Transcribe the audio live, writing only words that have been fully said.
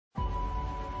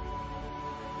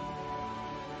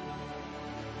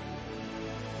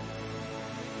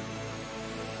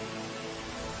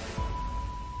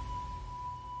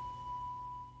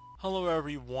Hello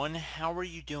everyone, how are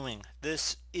you doing?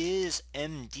 This is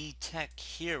MD Tech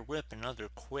here with another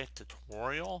quick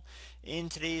tutorial. In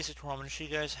today's tutorial, I'm going to show you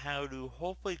guys how to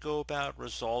hopefully go about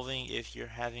resolving if you're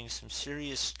having some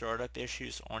serious startup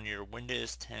issues on your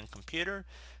Windows 10 computer.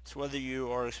 So whether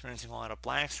you are experiencing a lot of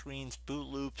black screens, boot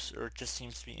loops, or it just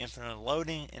seems to be infinite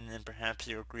loading, and then perhaps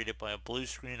you're greeted by a blue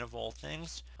screen of all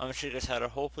things. I'm going to show you guys how to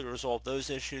hopefully resolve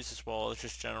those issues as well as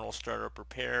just general startup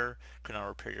repair, could not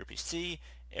repair your PC,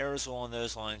 errors along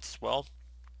those lines as well.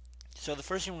 So the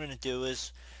first thing we're going to do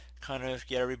is kind of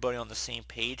get everybody on the same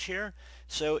page here.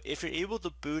 So if you're able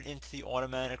to boot into the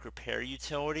automatic repair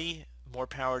utility, more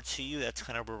power to you. That's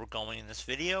kind of where we're going in this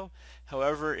video.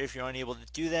 However, if you're unable to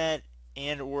do that,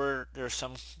 and or there are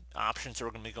some options that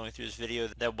we're going to be going through this video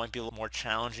that might be a little more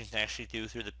challenging to actually do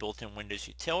through the built-in Windows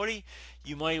utility,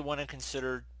 you might want to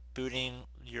consider booting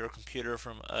your computer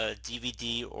from a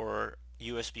DVD or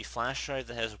USB flash drive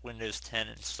that has Windows 10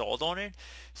 installed on it.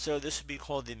 So this would be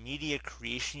called the Media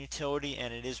Creation Utility,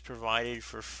 and it is provided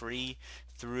for free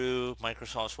through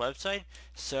Microsoft's website.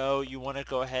 So you want to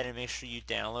go ahead and make sure you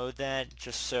download that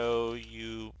just so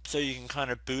you can kind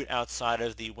of boot outside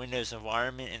of the Windows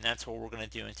environment, and that's what we're going to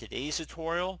do in today's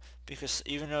tutorial. Because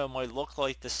even though it might look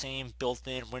like the same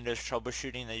built-in Windows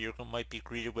troubleshooting that you might be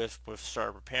greeted with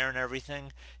startup repair and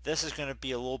everything, this is going to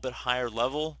be a little bit higher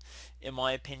level in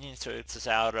my opinion. So it's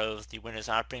out of the Windows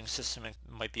operating system and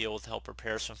might be able to help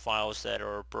repair some files that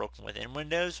are broken within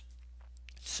Windows.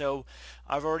 So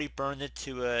I've already burned it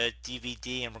to a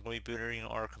DVD and we're going to be booting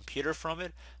our computer from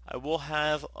it. I will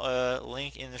have a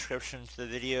link in the description to the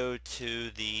video to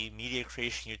the media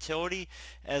creation utility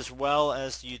as well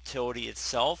as the utility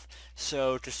itself.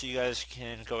 So just so you guys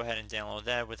can go ahead and download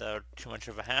that without too much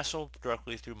of a hassle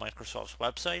directly through Microsoft's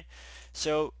website.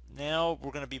 So now we're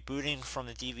going to be booting from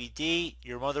the DVD,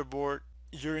 your motherboard.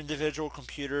 Your individual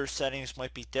computer settings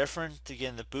might be different. To get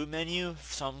in the boot menu,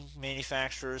 some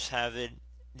manufacturers have it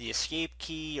the escape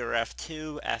key or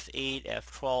F2, F8,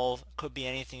 F12, could be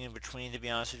anything in between, to be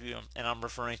honest with you, and I'm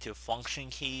referring to function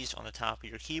keys on the top of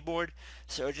your keyboard.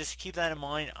 So just keep that in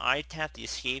mind. I tap the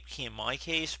escape key in my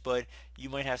case, but you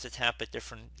might have to tap a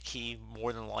different key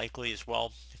more than likely as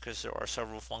well because there are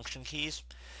several function keys.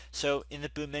 So in the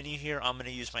boot menu here, I'm going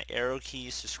to use my arrow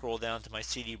keys to scroll down to my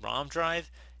CD-ROM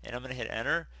drive, and I'm going to hit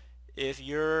enter. If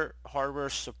your hardware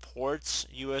supports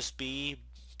USB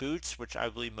boots, which I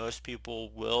believe most people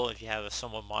will, if you have a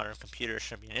somewhat modern computer, it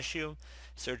shouldn't be an issue.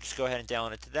 So just go ahead and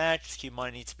download it to that. Just keep in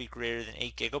mind it needs to be greater than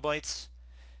 8 gigabytes.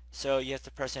 So you have to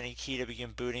press any key to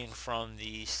begin booting from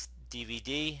the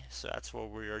DVD. So that's what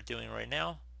we are doing right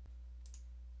now.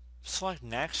 Select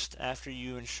next after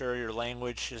you ensure your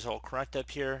language is all correct up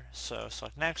here. So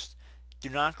select next. Do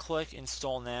not click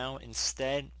install now.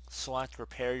 Instead, select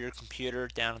repair your computer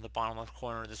down in the bottom left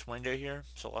corner of this window here.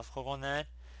 So left click on that.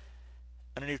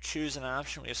 Under choose an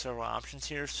option, we have several options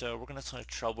here, so we're going to select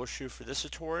troubleshoot for this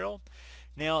tutorial.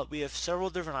 Now we have several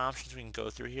different options we can go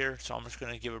through here, so I'm just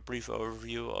going to give a brief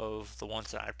overview of the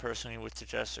ones that I personally would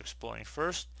suggest exploring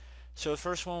first. So the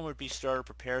first one would be startup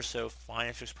repair, so find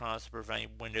and fix problems to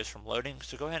prevent Windows from loading.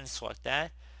 So go ahead and select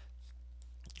that.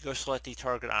 Go select the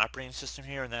target operating system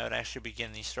here, and that would actually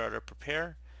begin the startup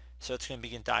repair. So it's going to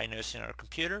begin diagnosing our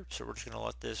computer, so we're just going to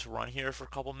let this run here for a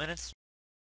couple minutes.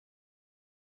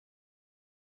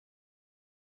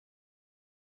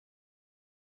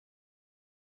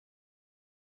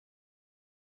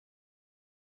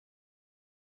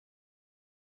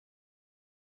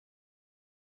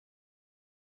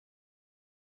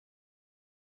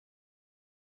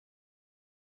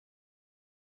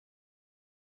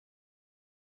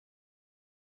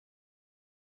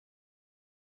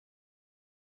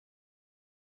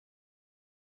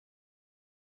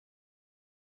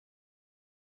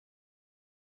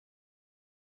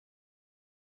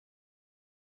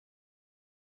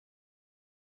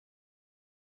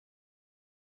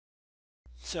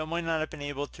 So I might not have been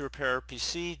able to repair our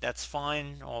PC. That's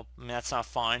fine. Well, I mean, that's not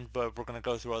fine, but we're going to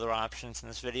go through other options in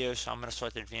this video. So I'm going to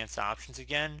select advanced options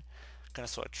again. I'm going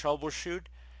to select troubleshoot.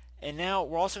 And now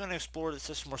we're also going to explore the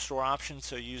system restore option.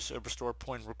 So use a restore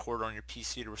point recorder on your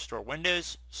PC to restore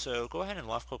Windows. So go ahead and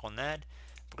left click on that.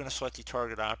 We're going to select the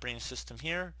target operating system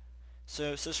here.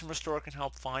 So System Restore can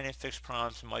help find and fix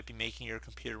problems that might be making your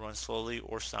computer run slowly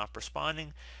or stop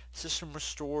responding. System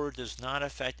Restore does not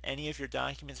affect any of your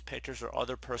documents, pictures, or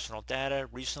other personal data.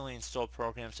 Recently installed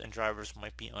programs and drivers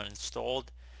might be uninstalled.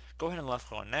 Go ahead and left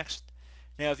click on Next.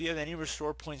 Now if you have any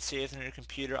restore points saved on your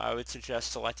computer, I would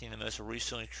suggest selecting the most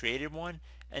recently created one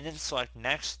and then select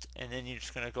Next, and then you're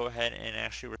just going to go ahead and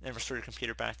actually restore your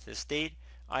computer back to this date.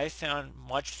 I found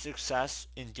much success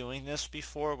in doing this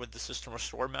before with the system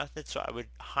restore method, so I would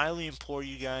highly implore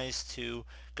you guys to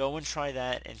go and try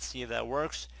that and see if that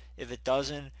works. If it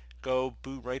doesn't, go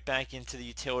boot right back into the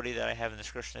utility that I have in the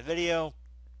description of the video.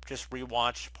 Just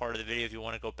rewatch part of the video if you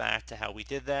want to go back to how we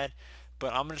did that.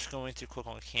 But I'm just going to click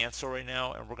on cancel right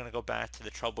now, and we're going to go back to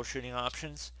the troubleshooting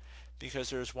options, because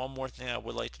there's one more thing I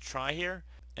would like to try here.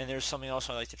 And there's something else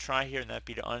I'd like to try here, and that'd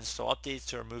be to uninstall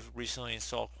updates or remove recently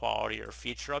installed quality or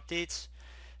feature updates.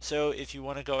 So if you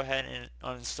want to go ahead and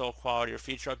uninstall quality or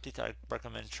feature updates, I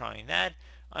recommend trying that.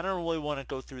 I don't really want to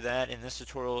go through that in this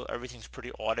tutorial. Everything's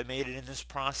pretty automated in this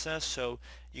process, so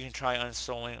you can try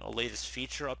uninstalling a latest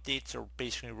feature updates, or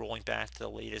basically rolling back to the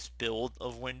latest build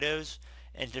of Windows,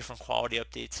 and different quality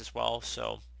updates as well.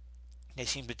 So they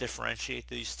seem to differentiate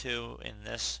these two in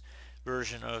this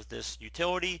version of this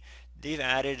utility. They've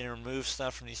added and removed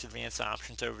stuff from these advanced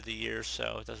options over the years,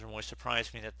 so it doesn't really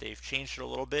surprise me that they've changed it a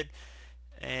little bit.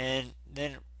 And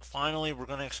then finally, we're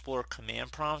going to explore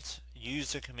command prompts.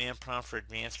 Use the command prompt for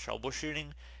advanced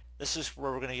troubleshooting. This is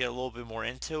where we're going to get a little bit more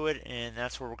into it, and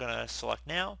that's what we're going to select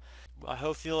now.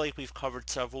 I feel like we've covered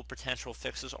several potential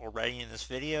fixes already in this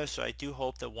video, so I do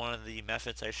hope that one of the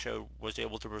methods I showed was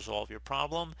able to resolve your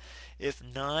problem. If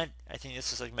not, I think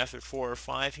this is like method 4 or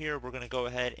 5 here. We're going to go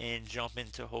ahead and jump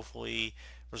into hopefully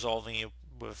resolving it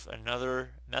with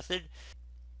another method.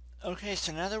 Okay,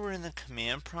 so now that we're in the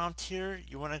command prompt here,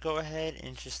 you want to go ahead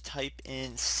and just type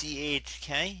in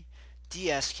chkdsk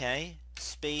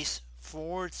space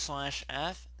 /F,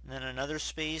 and then another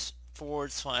space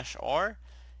 /R,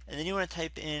 and then you want to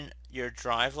type in your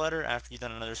drive letter after you've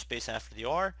done another space after the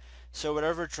R. So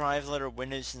whatever drive letter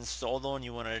Windows is installed on,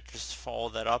 you want to just follow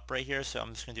that up right here. So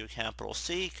I'm just going to do a capital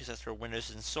C because that's where Windows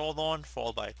is installed on,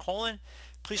 followed by a colon.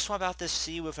 Please swap out this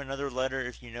C with another letter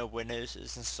if you know Windows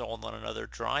is installed on another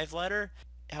drive letter.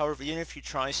 However, even if you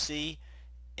try C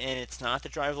and it's not the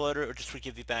drive letter, it just would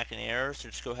give you back an error. So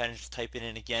just go ahead and just type it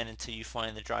in again until you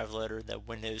find the drive letter that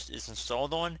Windows is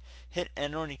installed on. Hit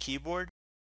enter on your keyboard.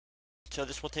 So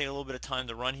this will take a little bit of time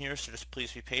to run here, so just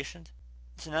please be patient.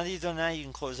 So now that you've done that, you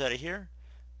can close out of here.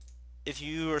 If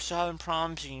you are still having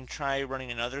problems, you can try running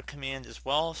another command as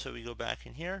well. So we go back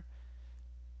in here.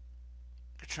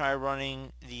 Try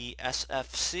running the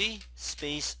sfc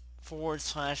space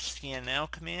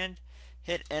 /scannow command.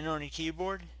 Hit enter on your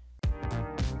keyboard.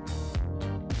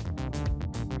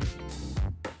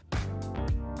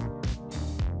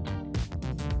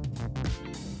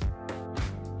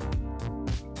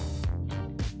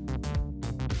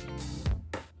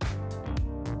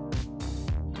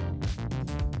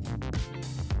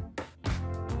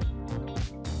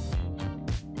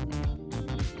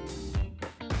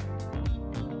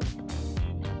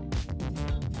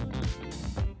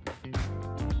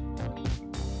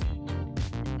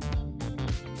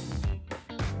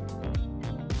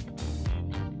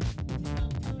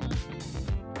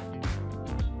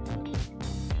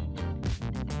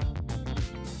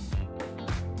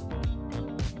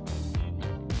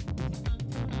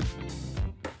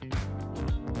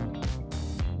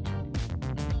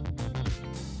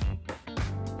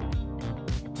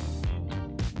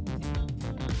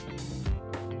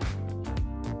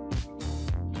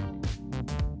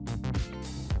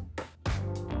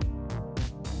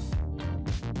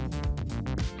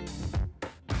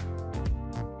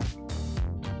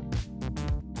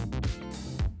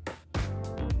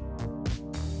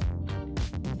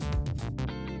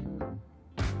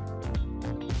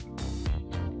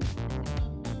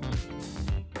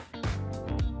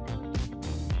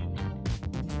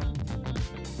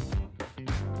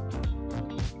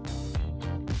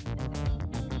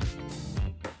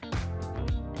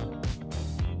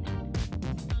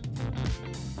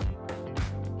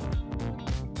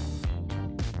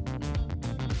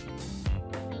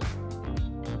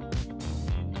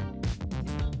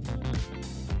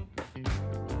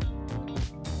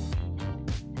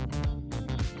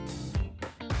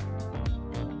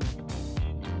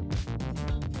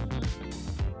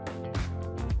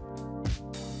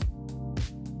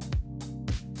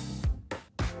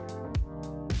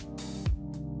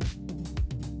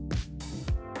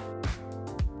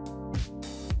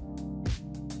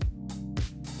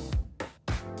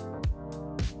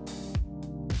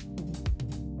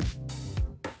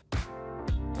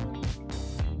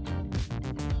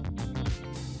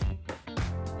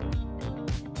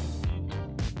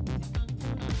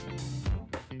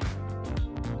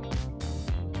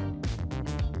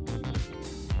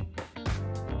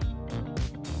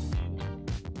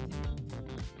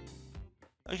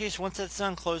 Okay, so once that's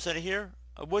done, close out of here.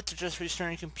 I would suggest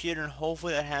restarting your computer, and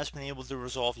hopefully that has been able to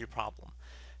resolve your problem.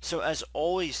 So as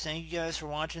always, thank you guys for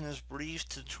watching this brief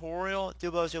tutorial. I do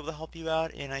hope I was able to help you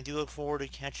out, and I do look forward to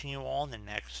catching you all in the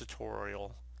next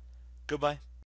tutorial. Goodbye.